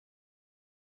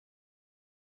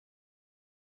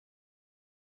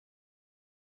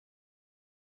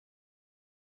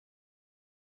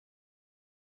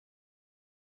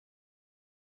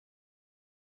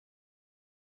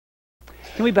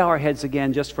Can we bow our heads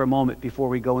again just for a moment before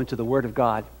we go into the Word of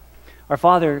God? Our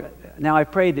Father, now I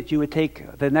pray that you would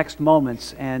take the next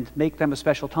moments and make them a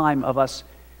special time of us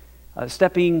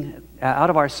stepping out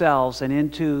of ourselves and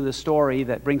into the story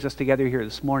that brings us together here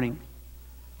this morning.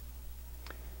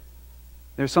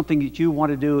 There's something that you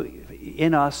want to do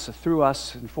in us, through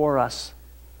us, and for us.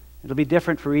 It'll be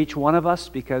different for each one of us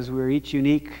because we're each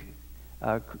unique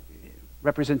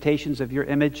representations of your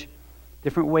image,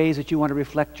 different ways that you want to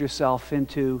reflect yourself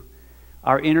into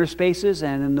our inner spaces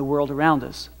and in the world around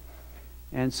us.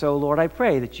 And so, Lord, I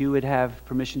pray that you would have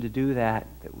permission to do that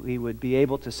we would be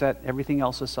able to set everything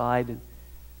else aside and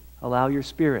allow your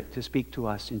Spirit to speak to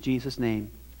us. In Jesus'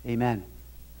 name, amen.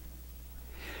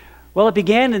 Well, it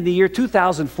began in the year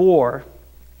 2004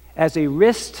 as a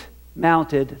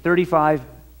wrist-mounted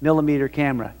 35-millimeter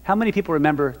camera. How many people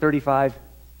remember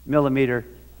 35-millimeter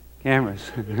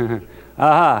cameras?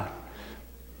 Aha.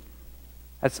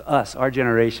 That's us, our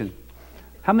generation.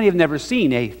 How many have never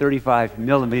seen a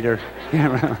 35-millimeter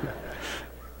camera?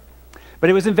 But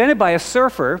it was invented by a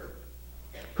surfer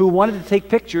who wanted to take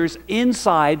pictures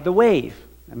inside the wave.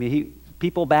 I mean,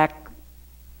 people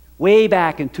way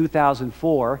back in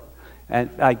 2004, and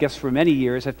I guess for many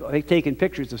years, they've taken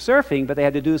pictures of surfing, but they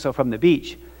had to do so from the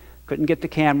beach. Couldn't get the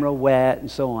camera wet and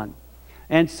so on.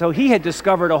 And so he had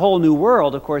discovered a whole new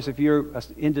world. Of course, if you're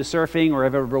into surfing or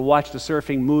have ever watched a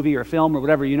surfing movie or film or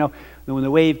whatever, you know, when the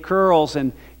wave curls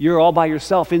and you're all by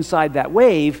yourself inside that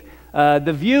wave,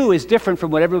 the view is different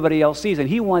from what everybody else sees, and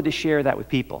he wanted to share that with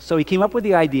people. So he came up with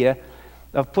the idea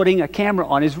of putting a camera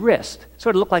on his wrist.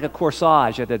 Sort of looked like a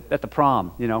corsage at the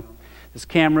prom, you know, this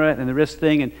camera and the wrist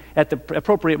thing, and at the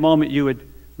appropriate moment you would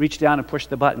reach down and push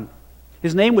the button.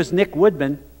 His name was Nick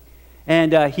Woodman.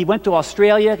 And he went to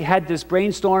Australia, had this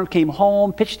brainstorm, came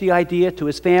home, pitched the idea to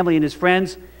his family and his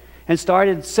friends, and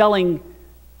started selling,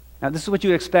 now this is what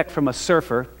you would expect from a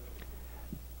surfer,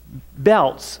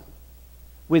 belts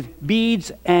with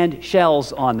beads and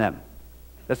shells on them.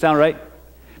 That sound right?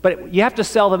 But you have to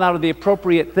sell them out of the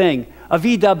appropriate thing, a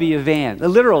VW van. They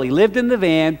literally lived in the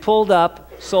van, pulled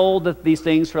up, sold these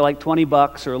things for like 20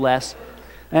 bucks or less,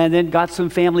 and then got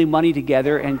some family money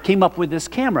together and came up with this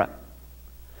camera.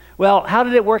 Well, how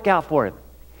did it work out for him?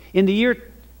 In the year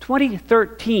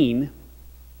 2013,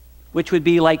 which would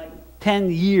be like 10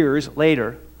 years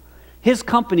later, his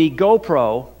company,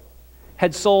 GoPro,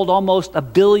 had sold almost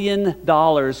 $1 billion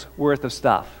worth of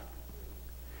stuff.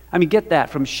 I mean, get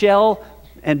that, from shell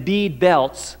and bead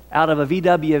belts out of a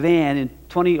VW van in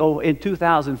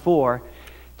 2004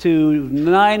 to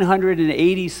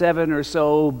 $987 or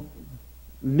so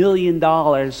million,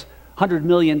 $100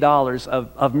 million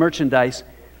of merchandise.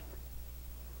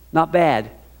 Not bad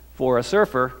for a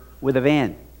surfer with a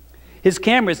van. His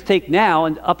cameras take now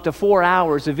up to 4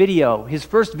 hours of video. His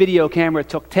first video camera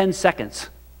took 10 seconds.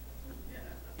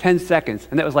 10 seconds.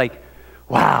 And that was like,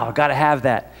 wow, got to have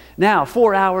that. Now,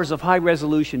 4 hours of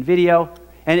high-resolution video.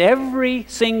 And every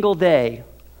single day,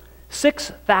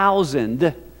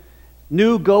 6,000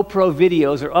 new GoPro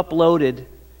videos are uploaded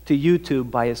to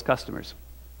YouTube by his customers.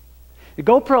 The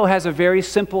GoPro has a very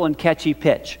simple and catchy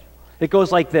pitch. It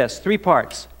goes like this, 3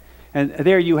 parts. And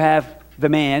there you have the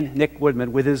man, Nick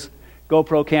Woodman, with his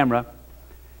GoPro camera.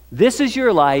 This is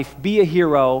your life. Be a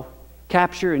hero.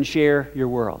 Capture and share your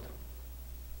world.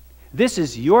 This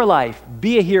is your life.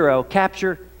 Be a hero.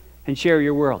 Capture and share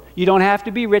your world. You don't have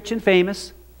to be rich and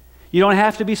famous. You don't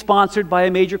have to be sponsored by a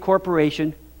major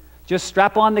corporation. Just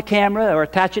strap on the camera or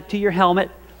attach it to your helmet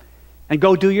and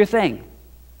go do your thing.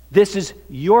 This is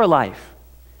your life.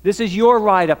 This is your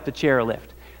ride up the chairlift.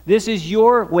 This is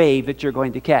your wave that you're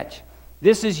going to catch.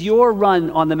 This is your run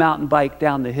on the mountain bike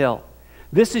down the hill.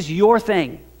 This is your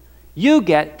thing. You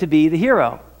get to be the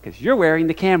hero because you're wearing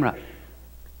the camera.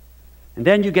 And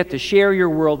then you get to share your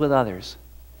world with others.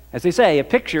 As they say, a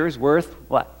picture is worth,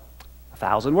 what?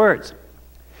 1,000 words.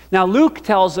 Now, Luke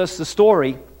tells us the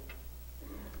story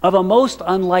of a most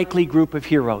unlikely group of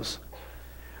heroes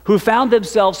who found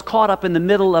themselves caught up in the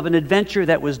middle of an adventure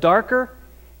that was darker,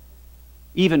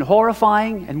 even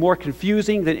horrifying and more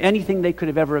confusing than anything they could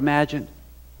have ever imagined.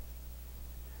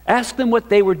 Ask them what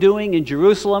they were doing in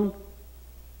Jerusalem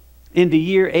in the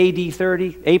year AD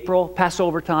 30, April,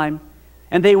 Passover time,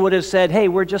 and they would have said, hey,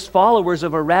 we're just followers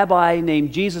of a rabbi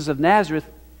named Jesus of Nazareth.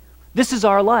 This is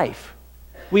our life.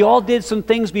 We all did some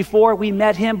things before we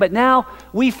met him, but now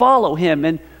we follow him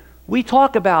and we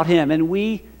talk about him and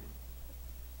we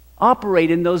operate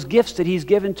in those gifts that he's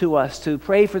given to us to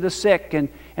pray for the sick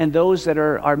and those that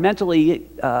are mentally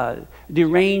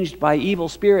deranged by evil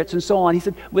spirits and so on. He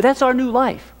said, well, that's our new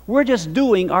life. We're just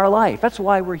doing our life. That's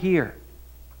why we're here.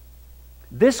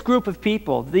 This group of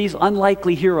people, these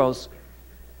unlikely heroes,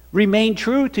 remained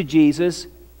true to Jesus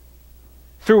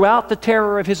throughout the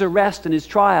terror of his arrest and his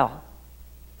trial,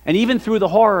 and even through the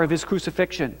horror of his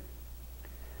crucifixion.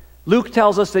 Luke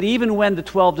tells us that even when the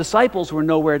 12 disciples were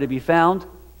nowhere to be found,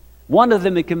 one of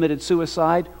them had committed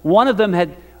suicide, one of them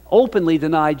had openly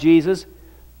denied Jesus,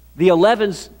 the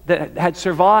 11 that had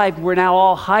survived were now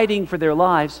all hiding for their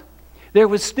lives, there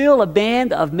was still a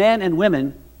band of men and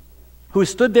women who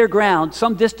stood their ground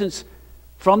some distance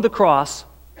from the cross,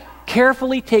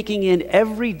 carefully taking in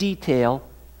every detail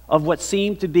of what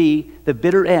seemed to be the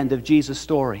bitter end of Jesus'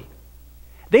 story.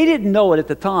 They didn't know it at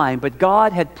the time, but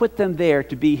God had put them there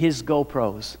to be his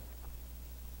GoPros.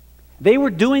 They were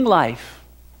doing life.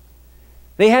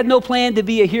 They had no plan to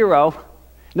be a hero.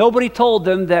 Nobody told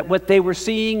them that what they were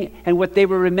seeing and what they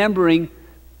were remembering,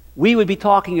 we would be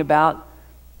talking about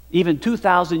even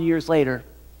 2,000 years later.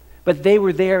 But they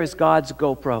were there as God's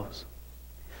GoPros.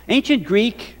 Ancient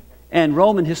Greek and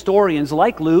Roman historians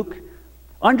like Luke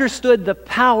understood the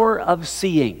power of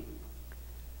seeing.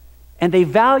 And they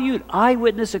valued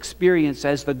eyewitness experience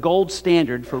as the gold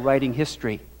standard for writing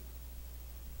history.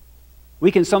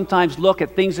 We can sometimes look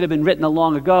at things that have been written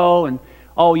long ago and,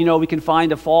 we can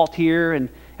find a fault here and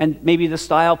maybe the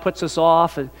style puts us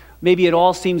off and maybe it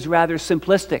all seems rather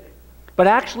simplistic. But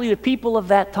actually the people of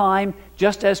that time,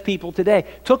 just as people today,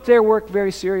 took their work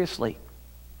very seriously.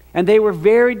 And they were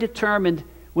very determined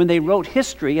when they wrote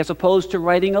history, as opposed to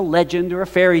writing a legend or a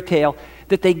fairy tale,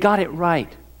 that they got it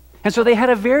right. And so they had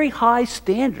a very high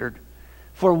standard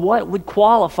for what would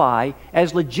qualify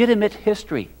as legitimate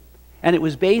history. And it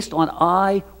was based on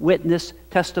eyewitness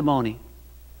testimony.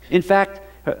 In fact,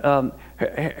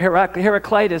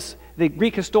 Heraclitus, the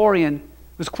Greek historian,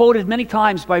 was quoted many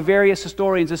times by various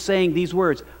historians as saying these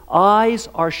words: "Eyes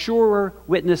are surer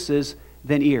witnesses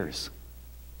than ears."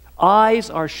 Eyes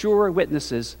are surer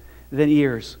witnesses than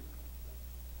ears.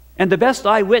 And the best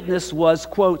eyewitness was,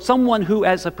 quote, someone who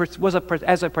as a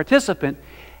participant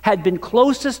had been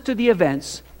closest to the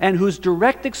events and whose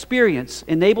direct experience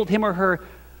enabled him or her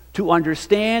to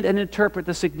understand and interpret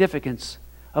the significance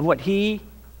of what he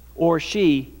or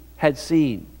she had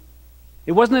seen.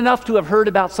 It wasn't enough to have heard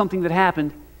about something that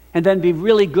happened and then be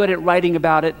really good at writing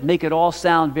about it and make it all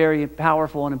sound very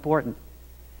powerful and important.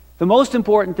 The most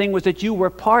important thing was that you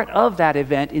were part of that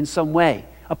event in some way,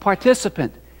 a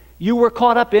participant. You were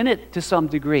caught up in it to some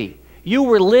degree. You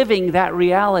were living that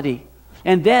reality.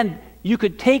 And then you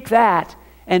could take that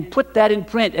and put that in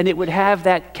print, and it would have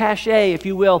that cachet, if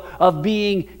you will, of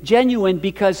being genuine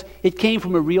because it came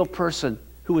from a real person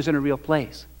who was in a real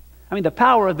place. I mean, the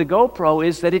power of the GoPro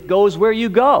is that it goes where you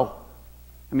go.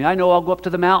 I mean, I know I'll go up to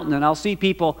the mountain and I'll see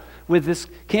people with this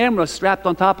camera strapped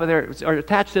on top of or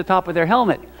attached to the top of their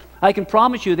helmet. I can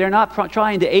promise you they're not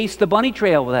trying to ace the bunny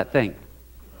trail with that thing.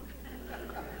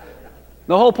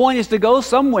 The whole point is to go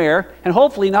somewhere and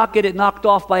hopefully not get it knocked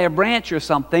off by a branch or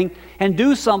something and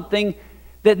do something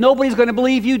that nobody's going to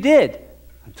believe you did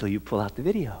until you pull out the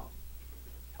video.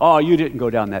 Oh, you didn't go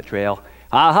down that trail.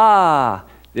 Aha!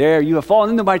 There, you have fallen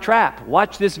into my trap.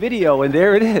 Watch this video, and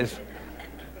there it is.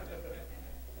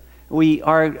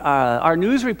 Our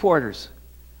news reporters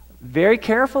very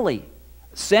carefully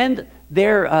send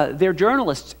their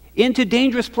journalists into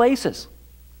dangerous places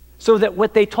so that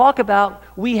what they talk about,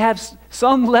 we have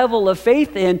some level of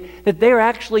faith in that they're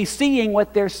actually seeing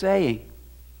what they're saying.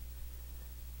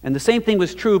 And the same thing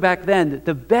was true back then, that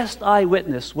the best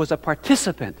eyewitness was a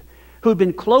participant who'd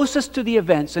been closest to the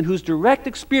events and whose direct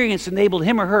experience enabled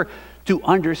him or her to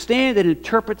understand and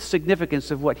interpret the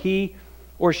significance of what he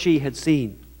or she had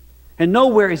seen. And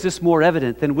nowhere is this more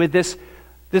evident than with this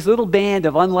little band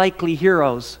of unlikely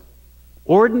heroes,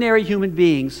 ordinary human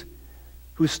beings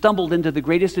who stumbled into the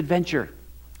greatest adventure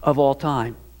of all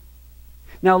time.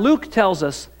 Now, Luke tells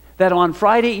us that on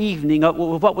Friday evening,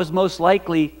 what was most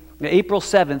likely April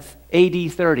 7th,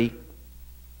 AD 30,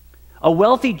 a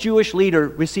wealthy Jewish leader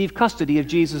received custody of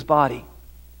Jesus' body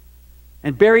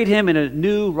and buried him in a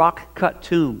new rock-cut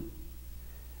tomb.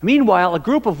 Meanwhile, a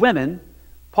group of women,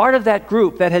 part of that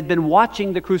group that had been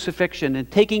watching the crucifixion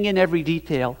and taking in every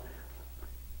detail,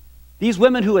 these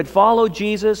women who had followed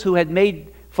Jesus, who had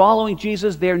made following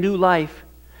Jesus their new life,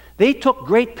 they took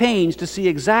great pains to see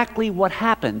exactly what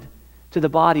happened to the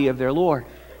body of their Lord.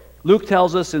 Luke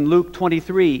tells us in Luke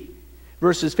 23,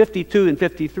 verses 52 and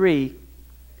 53,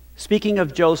 speaking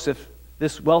of Joseph,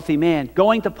 this wealthy man,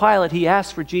 going to Pilate, he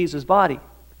asked for Jesus' body.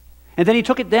 And then he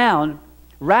took it down,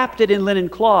 wrapped it in linen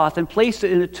cloth, and placed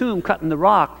it in a tomb cut in the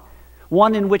rock,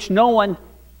 one in which no one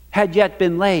had yet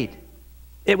been laid.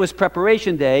 It was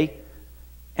preparation day,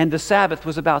 and the Sabbath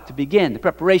was about to begin. The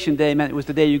preparation day meant it was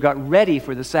the day you got ready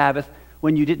for the Sabbath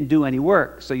when you didn't do any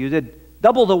work. So you did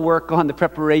double the work on the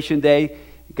preparation day.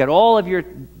 You got all of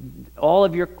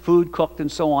your food cooked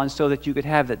and so on so that you could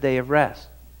have that day of rest.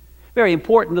 Very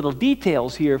important little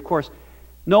details here. Of course,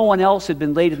 no one else had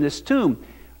been laid in this tomb.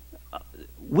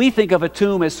 We think of a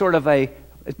tomb as sort of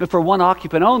for one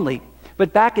occupant only.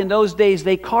 But back in those days,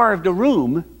 they carved a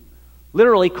room,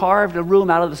 literally carved a room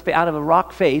out of a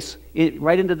rock face,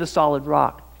 right into the solid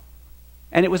rock.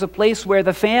 And it was a place where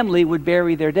the family would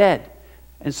bury their dead.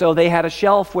 And so they had a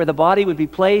shelf where the body would be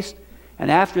placed, and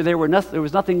after there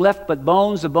was nothing left but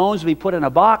bones, the bones would be put in a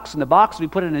box, and the box would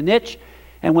be put in a niche.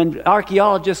 And when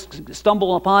archaeologists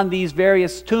stumble upon these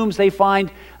various tombs, they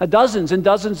find dozens and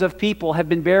dozens of people have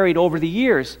been buried over the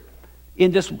years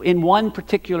in one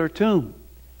particular tomb.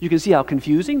 You can see how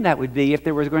confusing that would be if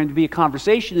there was going to be a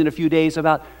conversation in a few days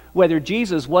about whether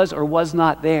Jesus was or was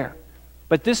not there.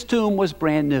 But this tomb was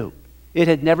brand new. It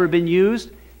had never been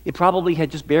used. It probably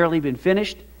had just barely been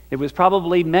finished. It was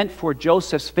probably meant for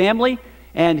Joseph's family.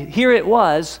 And here it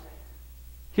was.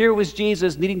 Here was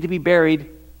Jesus needing to be buried.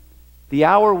 The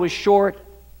hour was short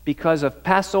because of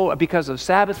Passover, because of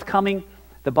Sabbath coming.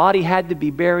 The body had to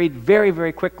be buried very,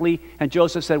 very quickly. And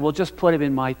Joseph said, well, just put him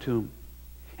in my tomb.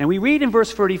 And we read in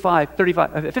verse 55,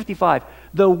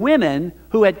 the women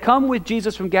who had come with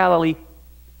Jesus from Galilee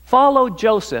followed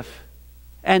Joseph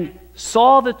and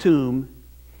saw the tomb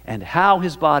and how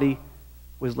his body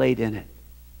was laid in it.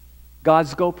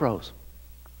 God's GoPros.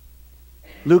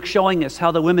 Luke showing us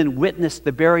how the women witnessed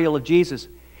the burial of Jesus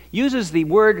uses the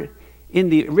word in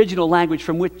the original language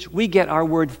from which we get our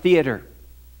word theater.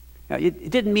 Now,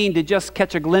 it didn't mean to just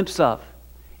catch a glimpse of.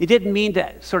 It didn't mean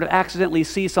to sort of accidentally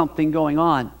see something going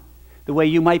on. The way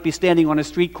you might be standing on a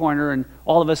street corner and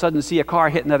all of a sudden see a car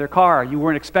hit another car. You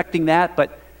weren't expecting that,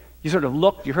 but you sort of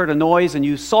looked, you heard a noise, and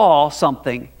you saw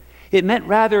something. It meant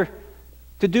rather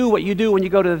to do what you do when you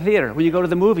go to the theater, when you go to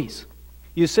the movies.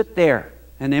 You sit there,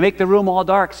 and they make the room all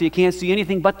dark so you can't see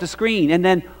anything but the screen, and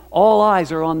then all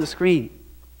eyes are on the screen.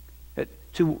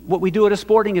 To what we do at a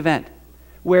sporting event,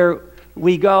 where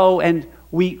we go and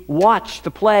we watch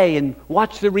the play and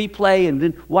watch the replay and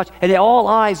then watch, and all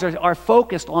eyes are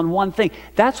focused on one thing.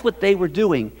 That's what they were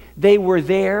doing. They were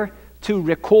there to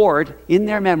record in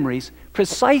their memories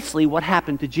precisely what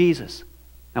happened to Jesus.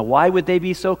 Now, why would they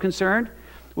be so concerned?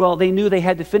 Well, they knew they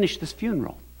had to finish this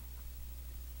funeral.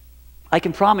 I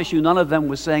can promise you none of them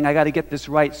was saying, I got to get this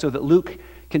right so that Luke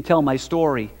can tell my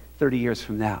story 30 years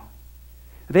from now.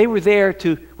 They were there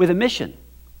with a mission.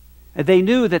 They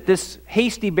knew that this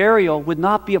hasty burial would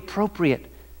not be appropriate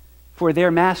for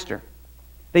their master.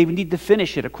 They would need to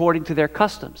finish it according to their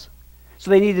customs.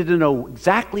 So they needed to know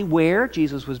exactly where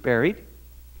Jesus was buried.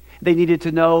 They needed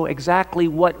to know exactly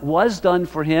what was done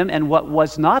for him and what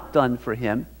was not done for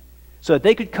him so that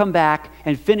they could come back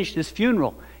and finish this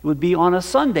funeral. It would be on a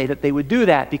Sunday that they would do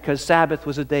that because Sabbath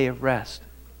was a day of rest.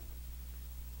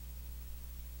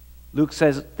 Luke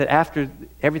says that after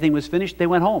everything was finished, they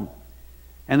went home.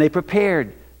 And they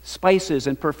prepared spices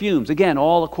and perfumes, again,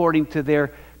 all according to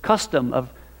their custom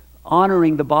of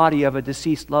honoring the body of a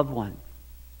deceased loved one.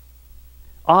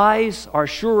 Eyes are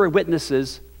surer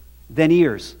witnesses than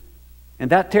ears. And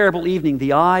that terrible evening,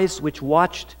 the eyes which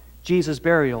watched Jesus'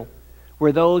 burial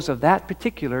were those of that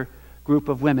particular group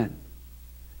of women.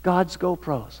 God's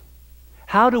GoPros.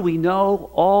 How do we know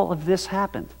all of this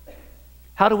happened?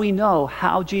 How do we know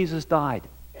how Jesus died?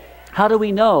 How do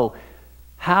we know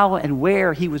how and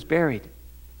where he was buried?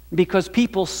 Because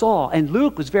people saw, and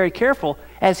Luke was very careful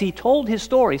as he told his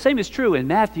story. Same is true in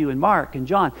Matthew and Mark and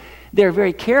John. They're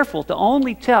very careful to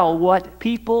only tell what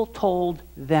people told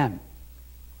them.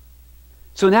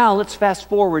 So now let's fast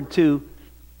forward to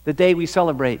the day we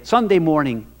celebrate, Sunday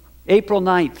morning, April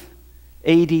 9th,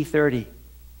 AD 30.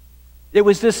 It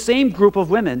was this same group of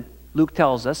women, Luke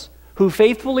tells us, who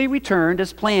faithfully returned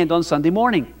as planned on Sunday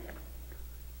morning.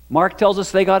 Mark tells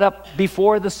us they got up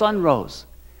before the sun rose.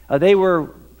 They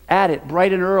were at it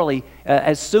bright and early.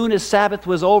 As soon as Sabbath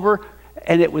was over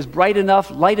and it was bright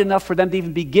enough, light enough for them to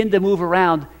even begin to move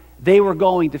around, they were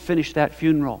going to finish that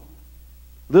funeral.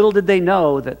 Little did they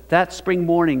know that that spring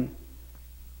morning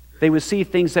they would see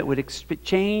things that would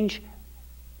change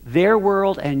their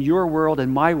world and your world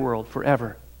and my world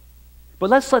forever. But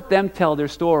let's let them tell their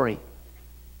story.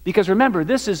 Because remember,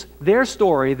 this is their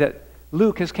story that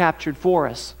Luke has captured for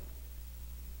us.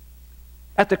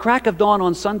 At the crack of dawn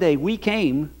on Sunday, we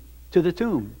came to the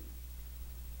tomb,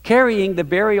 carrying the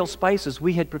burial spices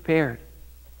we had prepared.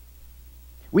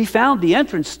 We found the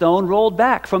entrance stone rolled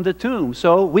back from the tomb,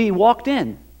 so we walked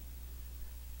in.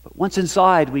 But once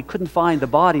inside, we couldn't find the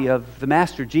body of the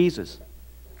Master Jesus.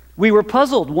 We were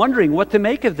puzzled, wondering what to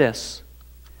make of this.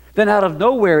 Then out of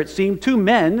nowhere, it seemed, two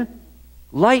men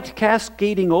light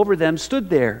cascading over them, stood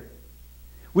there.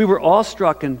 We were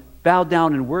awestruck and bowed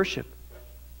down in worship.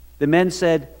 The men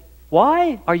said,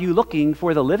 "Why are you looking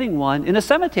for the living one in a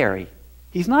cemetery?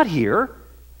 He's not here,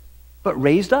 but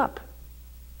raised up.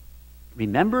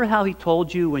 Remember how he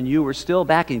told you when you were still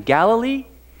back in Galilee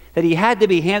that he had to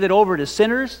be handed over to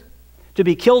sinners, to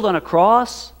be killed on a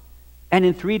cross, and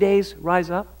in 3 days rise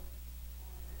up?"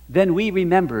 Then we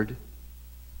remembered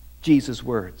Jesus'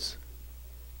 words.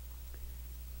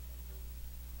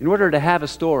 In order to have a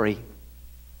story,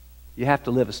 you have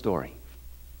to live a story.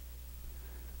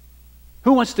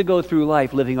 Who wants to go through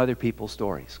life living other people's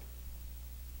stories?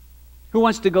 Who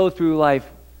wants to go through life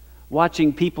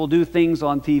watching people do things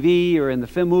on TV or in the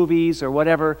film movies or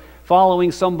whatever,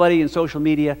 following somebody in social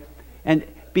media, and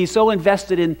be so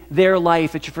invested in their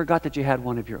life that you forgot that you had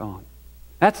one of your own?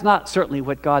 That's not certainly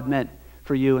what God meant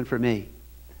for you and for me.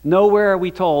 Nowhere are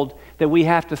we told that we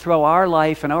have to throw our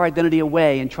life and our identity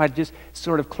away and try to just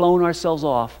sort of clone ourselves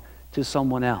off to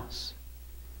someone else.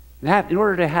 In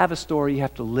order to have a story, you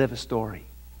have to live a story.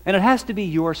 And it has to be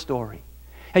your story.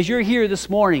 As you're here this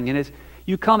morning and as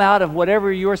you come out of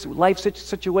whatever your life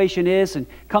situation is and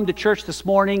come to church this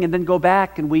morning and then go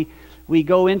back and we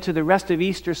go into the rest of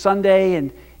Easter Sunday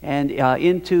and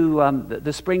into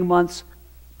the spring months,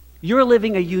 you're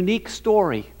living a unique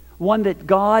story, one that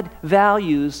God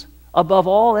values above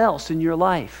all else in your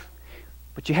life.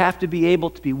 But you have to be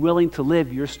able to be willing to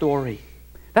live your story.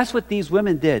 That's what these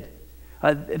women did.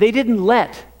 They didn't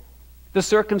let the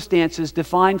circumstances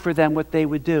define for them what they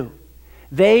would do.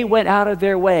 They went out of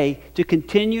their way to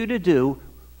continue to do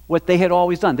what they had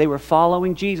always done. They were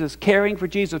following Jesus, caring for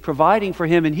Jesus, providing for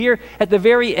him. And here, at the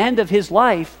very end of his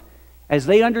life, as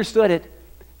they understood it,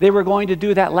 they were going to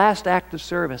do that last act of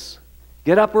service.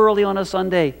 Get up early on a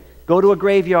Sunday, go to a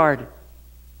graveyard.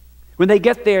 When they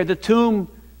get there, the tomb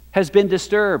has been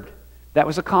disturbed. That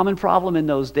was a common problem in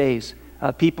those days.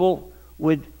 People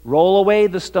would roll away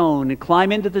the stone and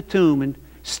climb into the tomb and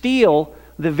steal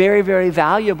the very, very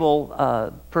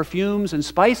valuable perfumes and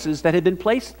spices that had been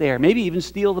placed there, maybe even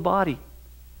steal the body.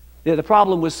 The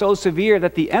problem was so severe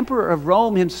that the emperor of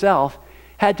Rome himself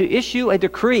had to issue a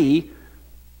decree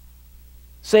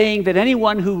saying that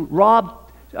anyone who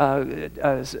robbed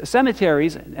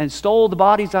cemeteries and stole the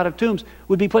bodies out of tombs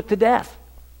would be put to death.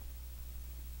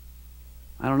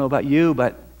 I don't know about you,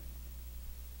 but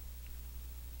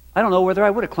I don't know whether I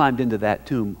would have climbed into that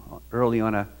tomb early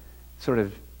on a sort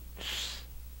of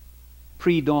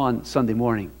pre-dawn Sunday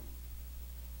morning.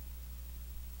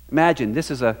 Imagine,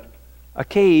 this is a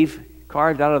cave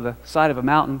carved out of the side of a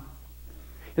mountain.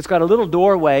 It's got a little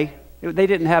doorway. They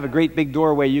didn't have a great big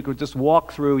doorway you could just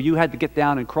walk through. You had to get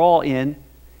down and crawl in.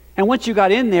 And once you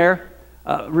got in there,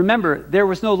 remember, there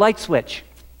was no light switch.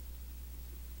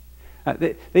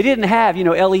 They didn't have,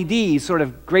 LEDs sort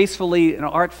of gracefully and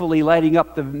artfully lighting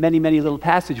up the many, many little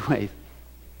passageways.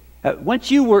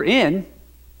 Once you were in,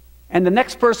 and the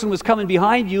next person was coming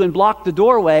behind you and blocked the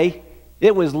doorway,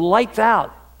 it was lights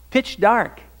out, pitch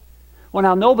dark. Well,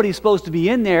 now nobody's supposed to be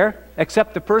in there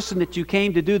except the person that you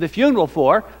came to do the funeral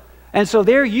for. And so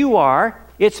there you are,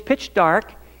 it's pitch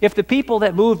dark. If the people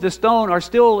that moved the stone are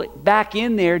still back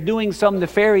in there doing some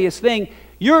nefarious thing,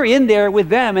 you're in there with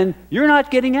them and you're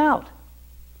not getting out.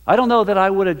 I don't know that I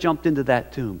would have jumped into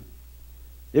that tomb.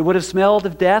 It would have smelled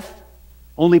of death,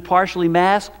 only partially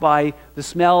masked by the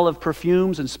smell of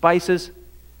perfumes and spices.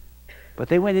 But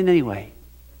they went in anyway.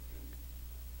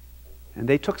 And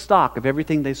they took stock of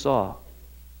everything they saw.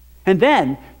 And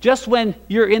then, just when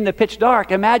you're in the pitch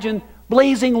dark, imagine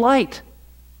blazing light.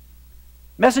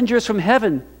 Messengers from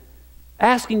heaven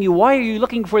asking you, why are you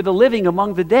looking for the living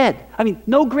among the dead? I mean,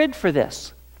 no grid for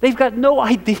this. They've got no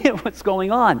idea what's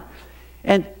going on.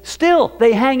 And still,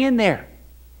 they hang in there.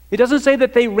 It doesn't say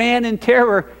that they ran in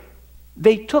terror.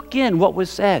 They took in what was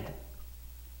said.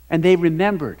 And they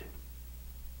remembered.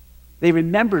 They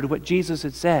remembered what Jesus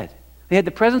had said. They had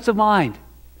the presence of mind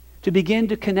to begin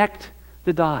to connect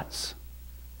the dots,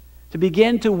 to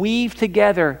begin to weave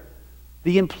together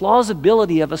the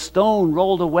implausibility of a stone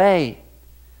rolled away,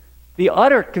 the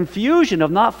utter confusion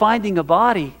of not finding a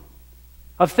body,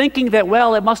 of thinking that,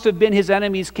 well, it must have been his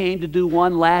enemies came to do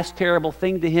one last terrible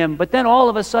thing to him. But then all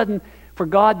of a sudden, for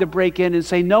God to break in and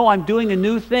say, no, I'm doing a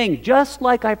new thing, just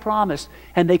like I promised.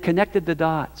 And they connected the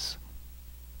dots.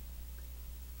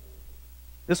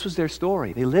 This was their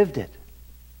story. They lived it.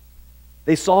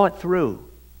 They saw it through.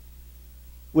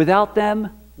 Without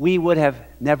them, we would have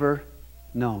never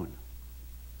known.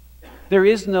 There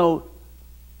is no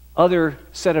other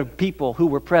set of people who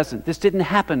were present. This didn't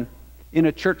happen in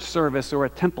a church service or a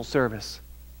temple service.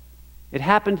 It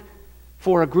happened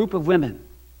for a group of women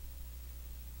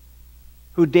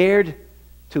who dared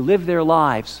to live their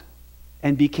lives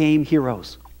and became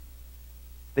heroes.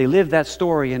 They lived that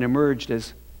story and emerged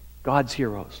as God's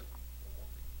heroes.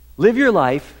 Live your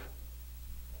life,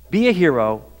 be a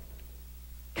hero,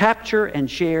 capture and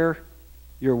share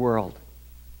your world.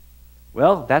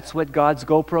 Well, that's what God's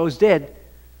GoPros did.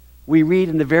 We read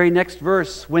in the very next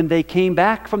verse, when they came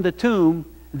back from the tomb,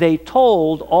 they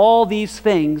told all these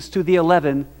things to the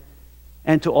 11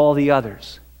 and to all the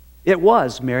others. It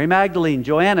was Mary Magdalene,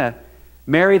 Joanna,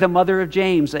 Mary the mother of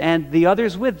James, and the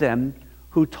others with them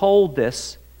who told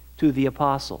this to the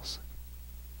apostles.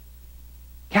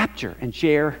 Capture and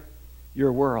share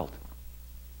your world.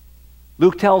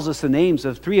 Luke tells us the names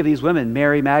of 3 of these women,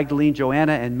 Mary Magdalene,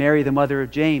 Joanna, and Mary the mother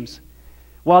of James.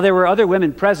 While there were other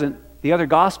women present, the other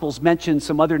Gospels mention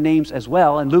some other names as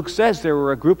well, and Luke says there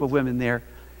were a group of women there.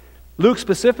 Luke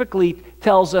specifically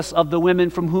tells us of the women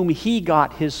from whom he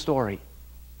got his story.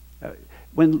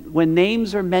 When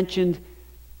names are mentioned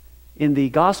in the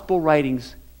Gospel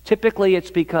writings, typically it's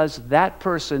because that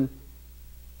person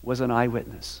was an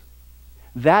eyewitness.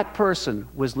 That person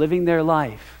was living their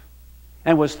life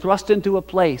and was thrust into a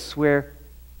place where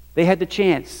they had the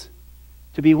chance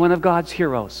to be one of God's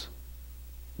heroes.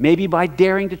 Maybe by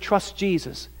daring to trust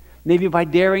Jesus. Maybe by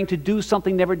daring to do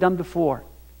something never done before.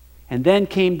 And then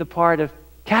came the part of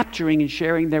capturing and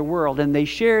sharing their world, and they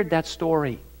shared that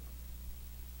story.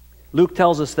 Luke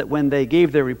tells us that when they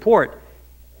gave their report,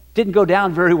 it didn't go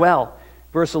down very well.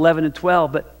 Verse 11 and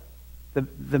 12, but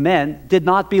the men did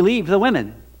not believe the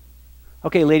women.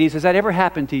 Okay, ladies, has that ever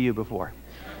happened to you before?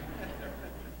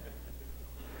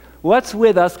 What's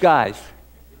with us guys?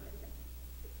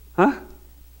 Huh?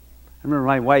 I remember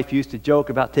my wife used to joke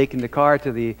about taking the car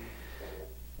to the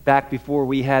back before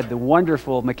we had the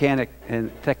wonderful mechanic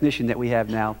and technician that we have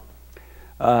now.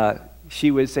 She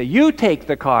would say, "You take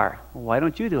the car." Well, why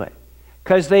don't you do it?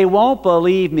 Because they won't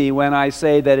believe me when I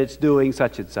say that it's doing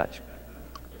such and such.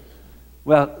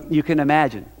 Well, you can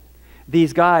imagine.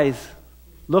 These guys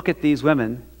look at these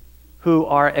women who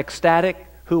are ecstatic,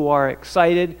 who are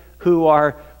excited, who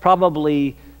are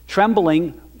probably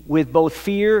trembling with both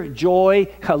fear, joy,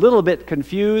 a little bit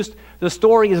confused. The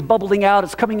story is bubbling out.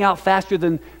 It's coming out faster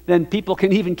than people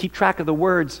can even keep track of the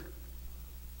words.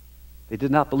 They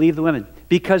did not believe the women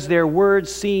because their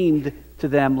words seemed to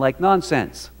them like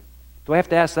nonsense. Do I have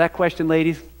to ask that question,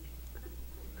 ladies?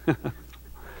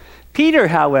 Peter,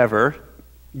 however,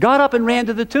 got up and ran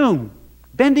to the tomb.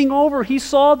 Bending over, he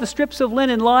saw the strips of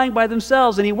linen lying by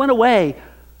themselves, and he went away,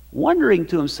 wondering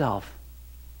to himself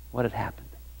what had happened.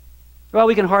 Well,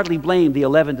 we can hardly blame the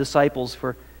 11 disciples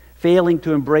for failing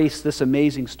to embrace this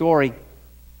amazing story.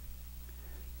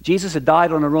 Jesus had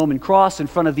died on a Roman cross in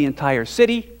front of the entire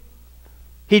city.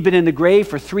 He'd been in the grave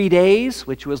for 3 days,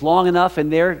 which was long enough in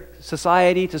their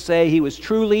society to say he was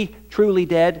truly, truly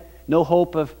dead, no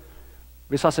hope of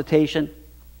resuscitation.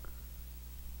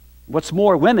 What's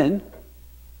more, women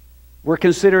were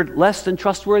considered less than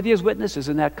trustworthy as witnesses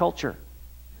in that culture.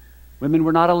 Women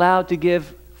were not allowed to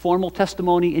give formal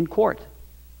testimony in court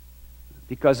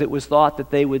because it was thought that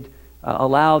they would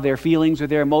allow their feelings or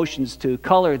their emotions to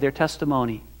color their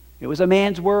testimony. It was a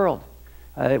man's world.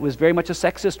 It was very much a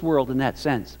sexist world in that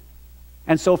sense.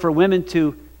 And so for women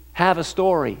to have a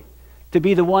story, to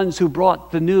be the ones who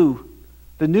brought the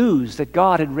news that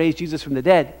God had raised Jesus from the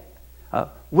dead,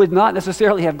 would not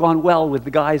necessarily have gone well with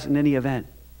the guys in any event.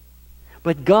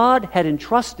 But God had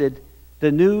entrusted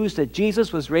the news that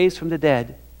Jesus was raised from the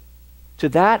dead to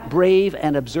that brave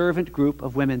and observant group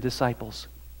of women disciples.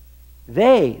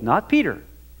 They, not Peter,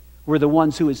 were the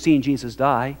ones who had seen Jesus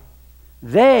die.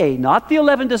 They, not the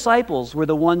 11 disciples, were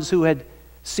the ones who had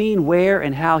seen where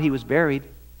and how he was buried.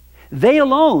 They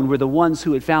alone were the ones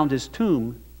who had found his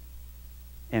tomb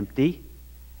empty.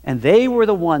 And they were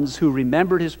the ones who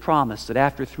remembered his promise that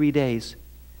after 3 days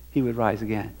he would rise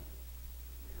again.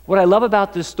 What I love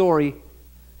about this story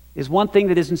is one thing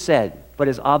that isn't said, but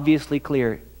is obviously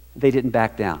clear. They didn't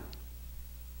back down.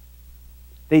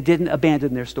 They didn't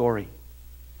abandon their story.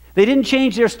 They didn't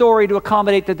change their story to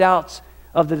accommodate the doubts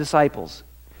of the disciples.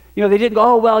 They didn't go,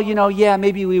 oh, well, yeah,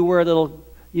 maybe we were a little,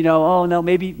 oh, no,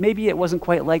 maybe it wasn't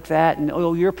quite like that, and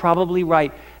oh, you're probably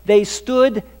right. They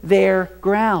stood their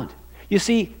ground. You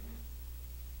see,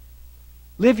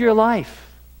 live your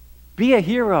life. Be a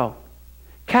hero.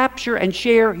 Capture and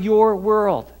share your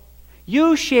world.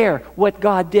 You share what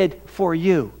God did for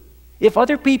you. If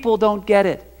other people don't get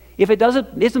it, if it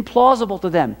isn't plausible to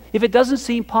them, if it doesn't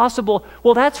seem possible,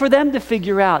 well, that's for them to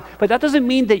figure out. But that doesn't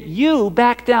mean that you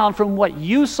back down from what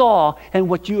you saw and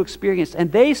what you experienced.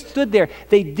 And they stood there.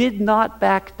 They did not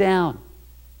back down.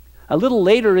 A little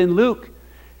later in Luke,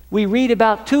 We read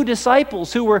about 2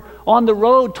 disciples who were on the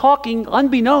road talking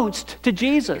unbeknownst to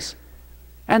Jesus.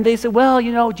 And they said, well,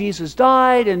 you know, Jesus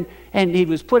died and he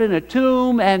was put in a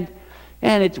tomb and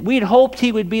we'd hoped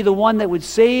he would be the one that would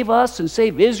save us and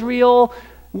save Israel.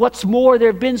 What's more,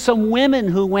 there have been some women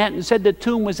who went and said the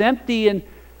tomb was empty, and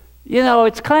you know,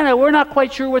 it's kind of, we're not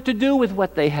quite sure what to do with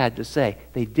what they had to say.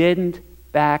 They didn't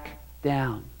back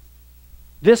down.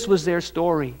 This was their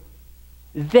story.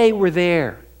 They were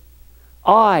there.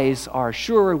 Eyes are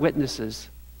surer witnesses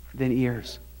than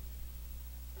ears.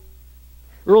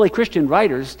 Early Christian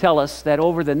writers tell us that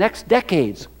over the next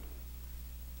decades,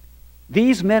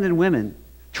 these men and women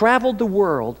traveled the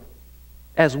world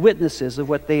as witnesses of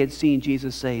what they had seen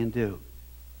Jesus say and do.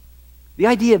 The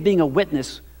idea of being a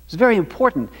witness is very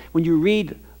important when you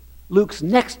read Luke's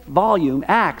next volume,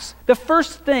 Acts.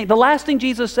 The last thing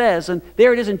Jesus says, and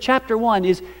there it is in chapter 1,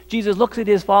 is Jesus looks at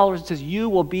his followers and says, you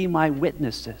will be my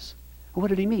witnesses. What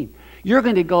did he mean? You're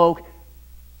going to go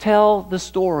tell the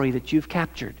story that you've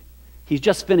captured. He's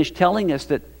just finished telling us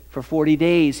that for 40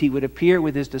 days he would appear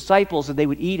with his disciples and they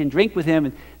would eat and drink with him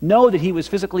and know that he was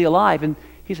physically alive. And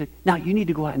he said, now you need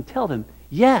to go out and tell them,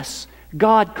 yes,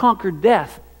 God conquered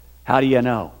death. How do you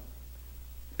know?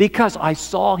 Because I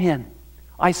saw him.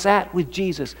 I sat with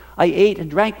Jesus. I ate and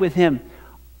drank with him.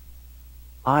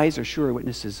 Eyes are surer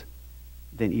witnesses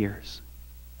than ears.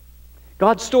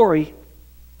 God's story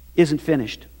isn't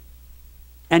finished.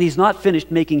 And he's not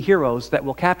finished making heroes that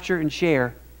will capture and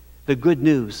share the good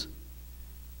news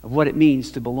of what it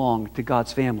means to belong to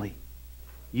God's family.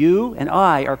 You and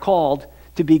I are called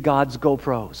to be God's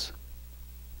GoPros.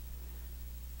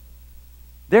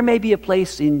 There may be a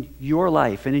place in your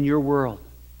life and in your world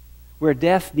where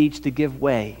death needs to give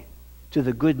way to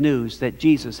the good news that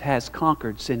Jesus has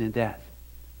conquered sin and death.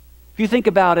 If you think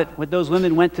about it, when those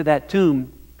women went to that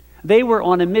tomb, they were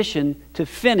on a mission to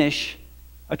finish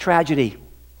a tragedy,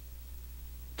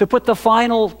 to put the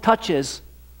final touches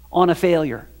on a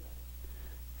failure.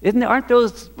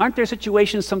 Aren't there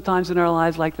situations sometimes in our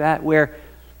lives like that where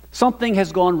something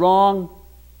has gone wrong,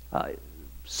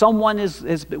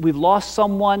 we've lost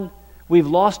someone, we've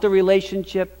lost a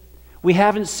relationship, we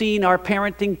haven't seen our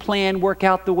parenting plan work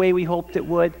out the way we hoped it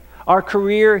would, our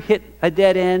career hit a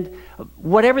dead end,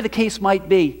 whatever the case might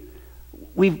be,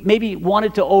 we've maybe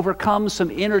wanted to overcome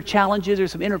some inner challenges or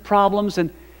some inner problems,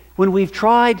 and when we've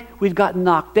tried, we've gotten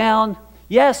knocked down.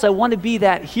 Yes, I want to be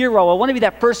that hero. I want to be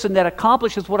that person that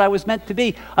accomplishes what I was meant to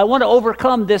be. I want to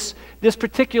overcome this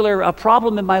particular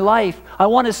problem in my life. I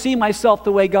want to see myself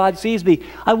the way God sees me.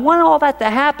 I want all that to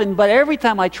happen, but every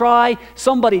time I try,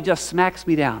 somebody just smacks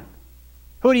me down.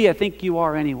 Who do you think you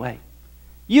are anyway?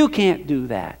 You can't do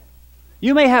that.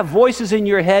 You may have voices in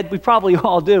your head, we probably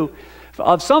all do,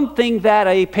 of something that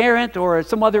a parent or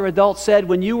some other adult said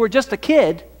when you were just a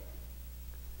kid.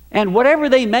 And whatever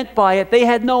they meant by it, they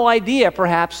had no idea,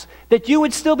 perhaps, that you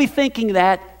would still be thinking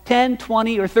that 10,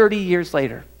 20, or 30 years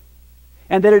later.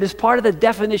 And that it is part of the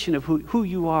definition of who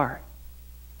you are.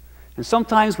 And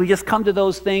sometimes we just come to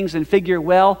those things and figure,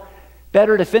 well,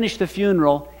 better to finish the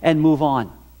funeral and move on.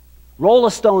 Roll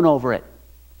a stone over it.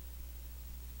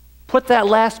 Put that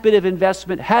last bit of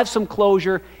investment, have some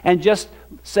closure, and just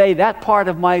say that part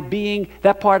of my being,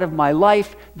 that part of my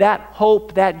life, that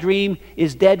hope, that dream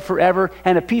is dead forever,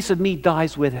 and a piece of me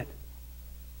dies with it.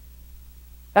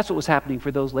 That's what was happening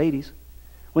for those ladies.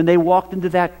 When they walked into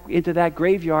that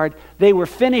graveyard, they were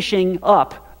finishing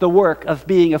up the work of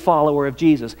being a follower of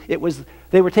Jesus.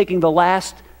 They were taking the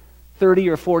last 30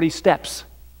 or 40 steps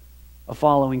of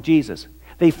following Jesus.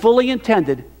 They fully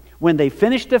intended, when they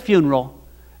finished the funeral,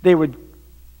 they would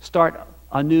start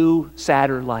a new,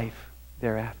 sadder life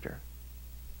thereafter.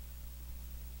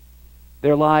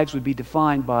 Their lives would be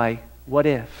defined by what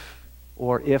if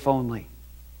or if only.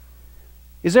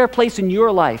 Is there a place in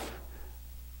your life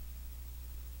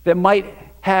that might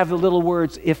have the little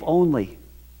words if only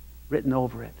written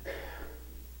over it?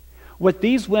 What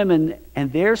these women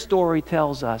and their story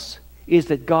tells us is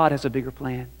that God has a bigger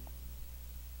plan.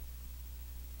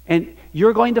 And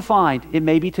you're going to find, it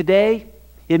may be today,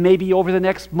 it may be over the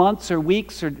next months or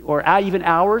weeks or even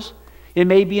hours. It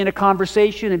may be in a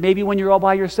conversation. It may be when you're all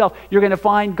by yourself. You're going to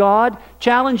find God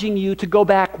challenging you to go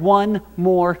back one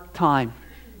more time.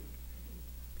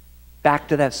 Back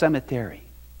to that cemetery.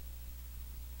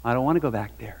 I don't want to go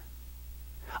back there.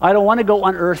 I don't want to go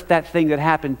unearth that thing that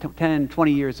happened 10,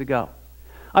 20 years ago.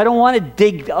 I don't want to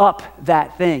dig up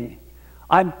that thing.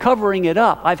 I'm covering it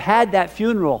up. I've had that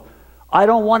funeral. I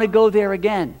don't want to go there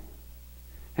again.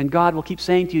 And God will keep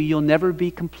saying to you, you'll never be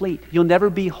complete. You'll never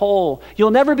be whole.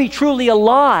 You'll never be truly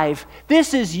alive.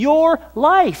 This is your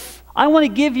life. I want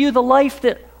to give you the life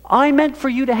that I meant for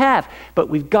you to have. But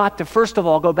we've got to, first of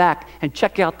all, go back and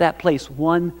check out that place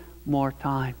one more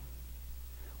time.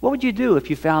 What would you do if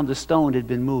you found the stone had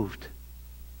been moved?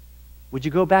 Would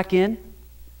you go back in?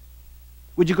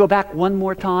 Would you go back one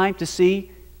more time to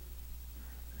see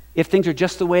if things are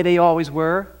just the way they always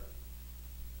were?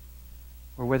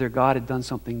 Or whether God had done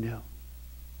something new?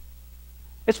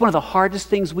 It's one of the hardest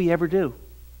things we ever do.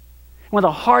 One of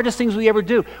the hardest things we ever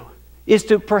do is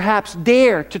to perhaps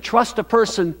dare to trust a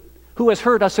person who has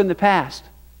hurt us in the past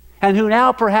and who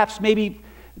now perhaps maybe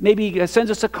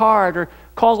sends us a card or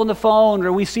calls on the phone,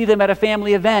 or we see them at a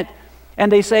family event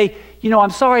and they say,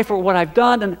 I'm sorry for what I've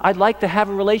done and I'd like to have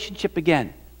a relationship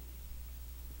again.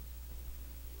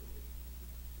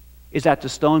 Is that the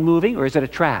stone moving, or is it a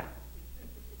trap?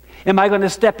 Am I going to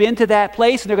step into that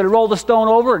place and they're going to roll the stone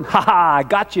over and I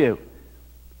got you?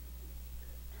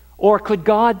 Or could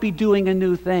God be doing a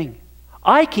new thing?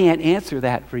 I can't answer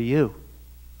that for you.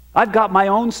 I've got my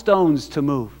own stones to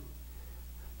move.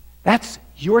 That's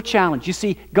your challenge. You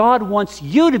see, God wants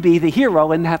you to be the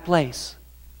hero in that place,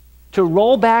 to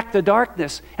roll back the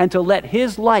darkness and to let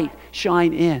His light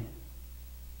shine in.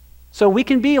 So we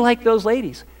can be like those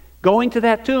ladies, going to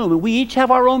that tomb, and we each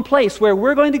have our own place where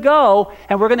we're going to go,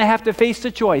 and we're going to have to face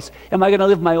the choice. Am I going to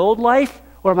live my old life,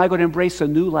 or am I going to embrace the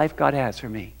new life God has for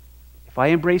me? If I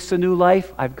embrace the new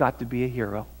life, I've got to be a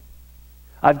hero.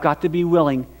 I've got to be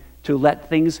willing to let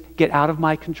things get out of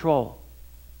my control.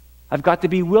 I've got to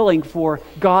be willing for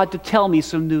God to tell me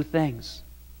some new things.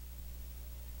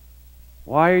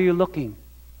 Why are you looking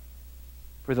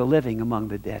for the living among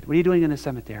the dead? What are you doing in the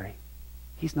cemetery?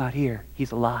 He's not here.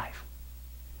 He's alive.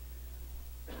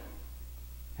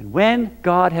 And when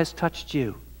God has touched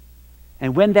you,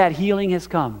 and when that healing has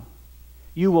come,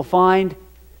 you will find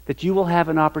that you will have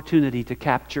an opportunity to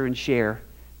capture and share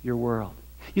your world.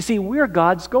 You see, we're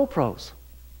God's GoPros.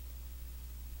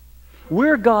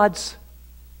 We're God's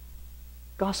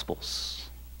Gospels.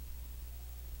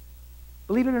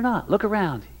 Believe it or not, look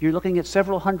around. You're looking at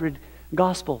several hundred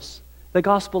Gospels. The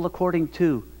Gospel according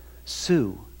to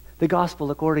Sue. The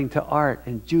Gospel according to Art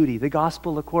and Judy. The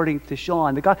Gospel according to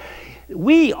Sean.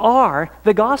 We are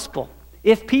the Gospel.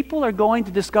 If people are going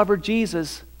to discover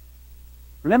Jesus,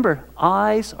 remember,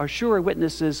 eyes are surer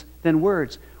witnesses than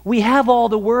words. We have all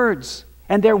the words,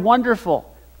 and they're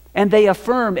wonderful, and they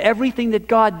affirm everything that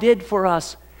God did for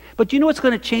us. But you know what's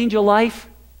going to change a life?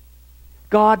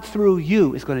 God through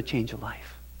you is going to change a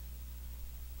life.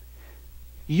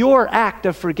 Your act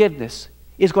of forgiveness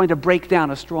is going to break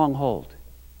down a stronghold.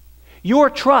 Your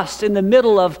trust in the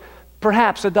middle of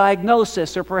perhaps a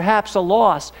diagnosis or perhaps a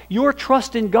loss, your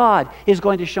trust in God is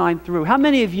going to shine through. How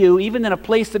many of you, even in a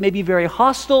place that may be very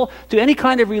hostile to any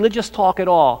kind of religious talk at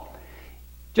all,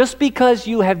 just because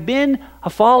you have been a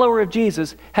follower of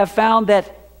Jesus, have found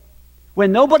that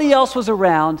when nobody else was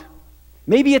around,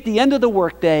 maybe at the end of the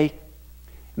workday,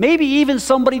 maybe even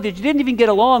somebody that you didn't even get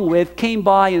along with came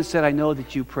by and said, I know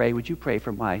that you pray. Would you pray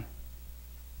for my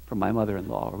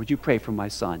mother-in-law? Or would you pray for my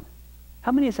son?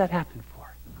 How many has that happened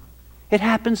for? It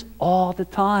happens all the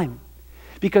time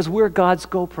because we're God's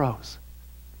GoPros.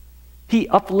 He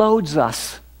uploads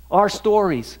us, our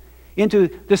stories, into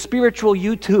the spiritual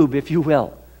YouTube, if you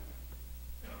will,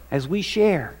 as we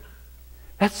share.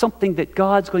 That's something that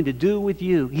God's going to do with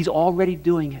you. He's already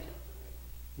doing it.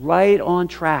 Right on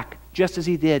track, just as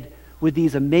He did with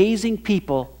these amazing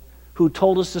people who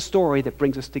told us the story that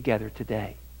brings us together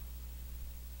today.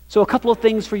 So a couple of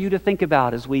things for you to think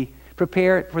about as we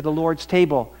prepare for the Lord's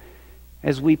table,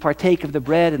 as we partake of the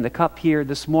bread and the cup here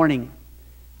this morning,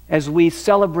 as we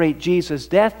celebrate Jesus'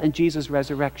 death and Jesus'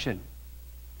 resurrection.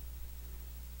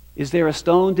 Is there a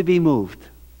stone to be moved?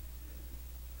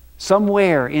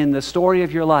 Somewhere in the story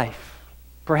of your life,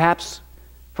 perhaps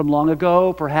from long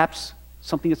ago, perhaps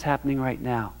something that's happening right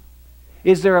now.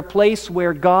 Is there a place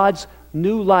where God's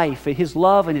new life, His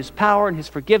love and His power and His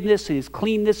forgiveness and His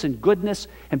cleanness and goodness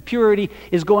and purity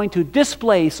is going to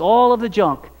displace all of the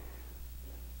junk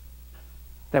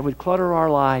that would clutter our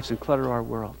lives and clutter our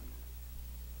world?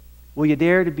 Will you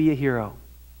dare to be a hero?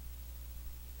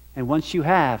 And once you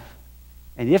have,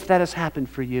 and if that has happened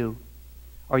for you,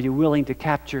 are you willing to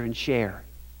capture and share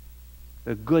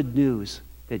the good news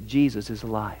that Jesus is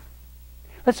alive?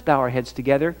 Let's bow our heads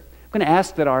together. I'm going to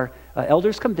ask that our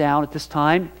elders come down at this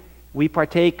time. We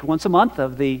partake once a month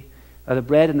of the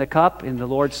bread and the cup in the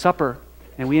Lord's Supper,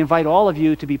 and we invite all of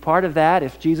you to be part of that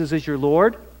if Jesus is your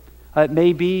Lord. It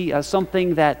may be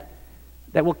something that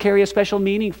will carry a special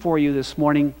meaning for you this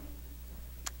morning,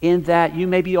 in that you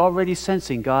may be already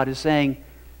sensing God is saying,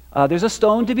 there's a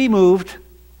stone to be moved.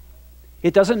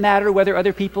 It doesn't matter whether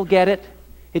other people get it.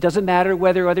 It doesn't matter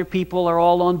whether other people are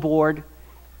all on board.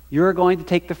 You're going to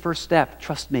take the first step.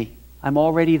 Trust me. I'm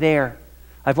already there.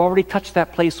 I've already touched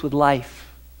that place with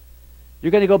life.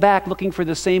 You're going to go back looking for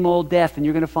the same old death, and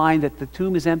you're going to find that the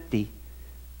tomb is empty.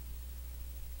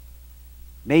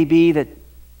 Maybe that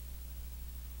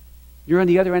you're on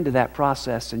the other end of that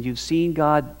process, and you've seen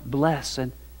God bless,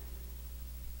 and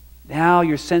now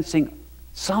you're sensing,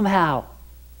 somehow,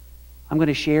 I'm going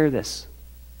to share this.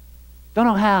 Don't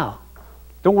know how.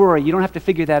 Don't worry, you don't have to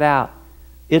figure that out.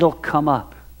 It'll come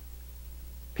up.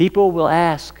 People will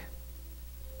ask.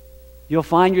 You'll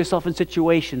find yourself in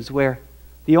situations where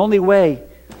the only way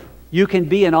you can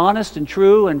be an honest and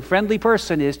true and friendly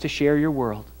person is to share your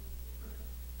world.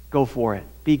 Go for it.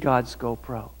 Be God's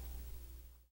GoPro.